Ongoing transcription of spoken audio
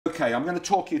Okay, I'm going to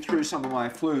talk you through some of my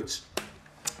flutes.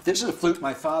 This is a flute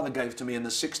my father gave to me in the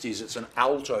 60s. It's an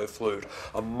alto flute,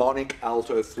 a monic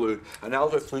alto flute. An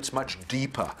alto flute's much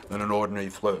deeper than an ordinary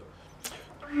flute.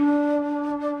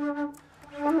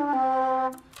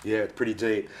 Yeah, it's pretty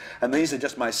deep. And these are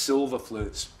just my silver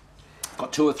flutes.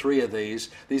 Got 2 or 3 of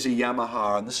these. These are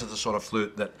Yamaha, and this is the sort of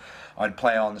flute that I'd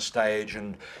play on the stage,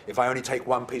 and if I only take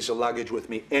one piece of luggage with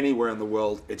me anywhere in the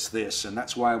world, it's this, and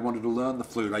that's why I wanted to learn the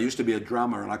flute. I used to be a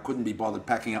drummer, and I couldn't be bothered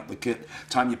packing up the kit.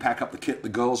 Time you pack up the kit, the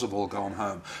girls have all gone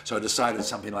home. So I decided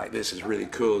something like this is really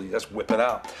cool. You just whip it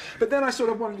out. But then I sort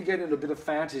of wanted to get into a bit of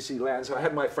fantasy land, so I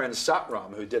had my friend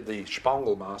Satram, who did the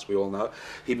shpongle mask, we all know.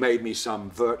 He made me some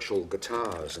virtual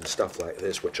guitars and stuff like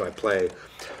this, which I play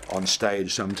on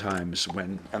stage sometimes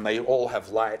and they all have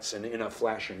lights and inner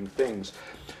flashing things.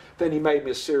 Then he made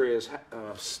me a series,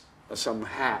 some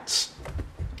hats,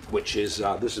 which is,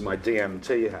 this is my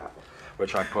DMT hat,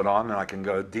 which I put on, and I can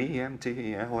go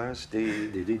DMT,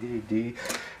 LSD, D, D, D, D.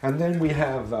 And then we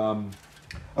have a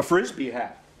Frisbee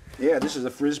hat. Yeah, this is a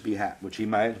Frisbee hat, which he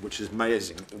made, which is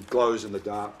amazing. It glows in the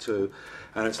dark, too.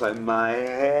 And it's like, my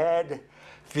head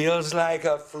feels like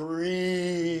a Frisbee.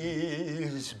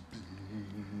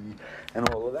 And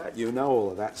all of that, you know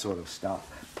all of that sort of stuff.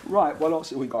 Right, what else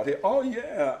have we got here? Oh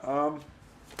yeah,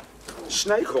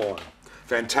 snake horn.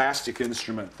 Fantastic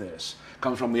instrument this.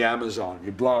 Comes from the Amazon.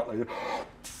 You blow it like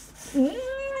that.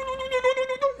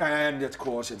 And of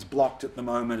course it's blocked at the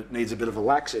moment. It needs a bit of a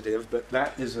laxative, but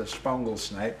that is a shpongle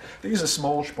snake. These are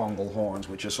small shpongle horns,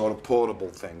 which are sort of portable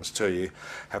things too. You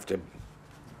have to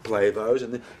play those,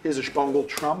 and here's a shpongle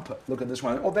trumpet. Look at this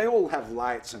one. Oh, they all have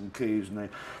lights and keys, and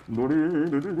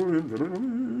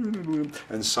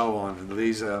and so on. And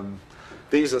these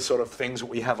are sort of things that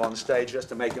we have on stage just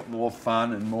to make it more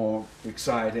fun and more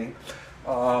exciting.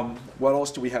 What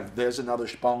else do we have? There's another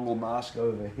shpongle mask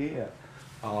over here,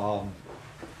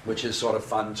 which is sort of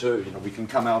fun too. You know, we can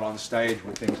come out on stage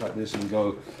with things like this and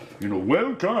go, you know,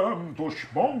 welcome to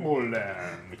Shpongle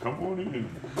Land, come on in,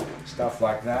 stuff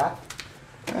like that.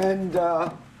 And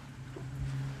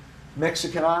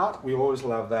Mexican art, we always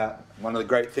love that. One of the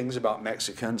great things about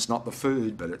Mexicans, not the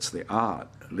food, but it's the art.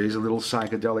 These are little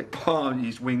psychedelic, oh,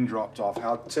 his wing dropped off,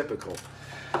 how typical.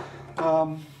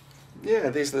 Yeah,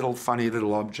 these little funny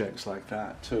little objects like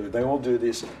that too. They all do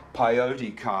this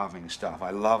peyote carving stuff. I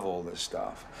love all this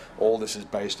stuff. All this is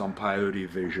based on peyote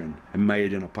vision and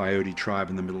made in a peyote tribe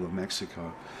in the middle of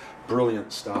Mexico.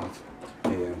 Brilliant stuff.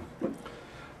 Yeah.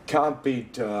 Can't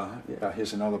beat, yeah,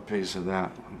 here's another piece of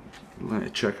that. Let me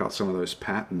check out some of those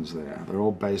patterns there. They're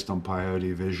all based on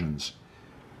peyote visions.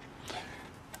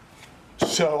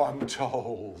 So I'm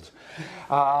told.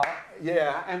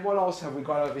 Yeah, and what else have we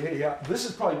got over here? Yeah, this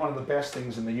is probably one of the best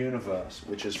things in the universe,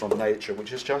 which is from nature,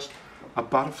 which is just a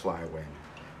butterfly wing.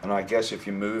 And I guess if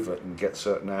you move it and get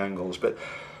certain angles, but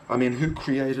I mean, who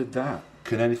created that?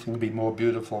 Can anything be more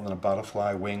beautiful than a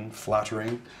butterfly wing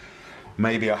fluttering?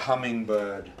 Maybe a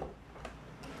hummingbird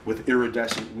with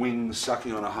iridescent wings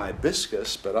sucking on a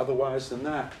hibiscus, but otherwise than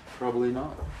that, probably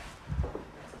not.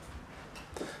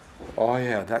 Oh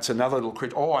yeah, that's another little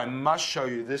creature. Oh, I must show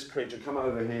you this creature. Come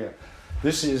over here.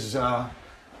 This is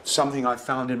something I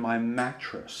found in my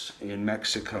mattress in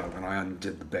Mexico when I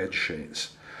undid the bed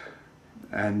sheets.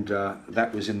 And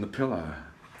that was in the pillow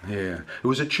here. It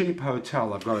was a cheap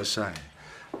hotel, I've got to say.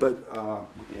 But,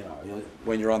 you know,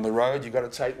 when you're on the road, you've got to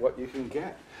take what you can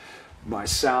get. My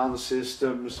sound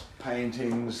systems,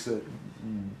 paintings,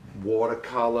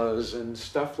 watercolors and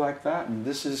stuff like that. And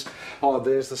this is, oh,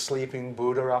 there's the sleeping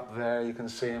Buddha up there. You can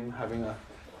see him having a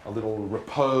little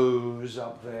repose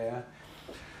up there.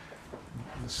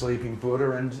 The sleeping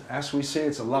Buddha. And as we see,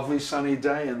 it's a lovely sunny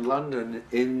day in London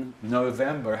in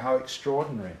November. How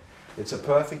extraordinary. It's a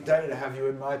perfect day to have you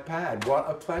in my pad. What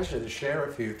a pleasure to share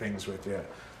a few things with you.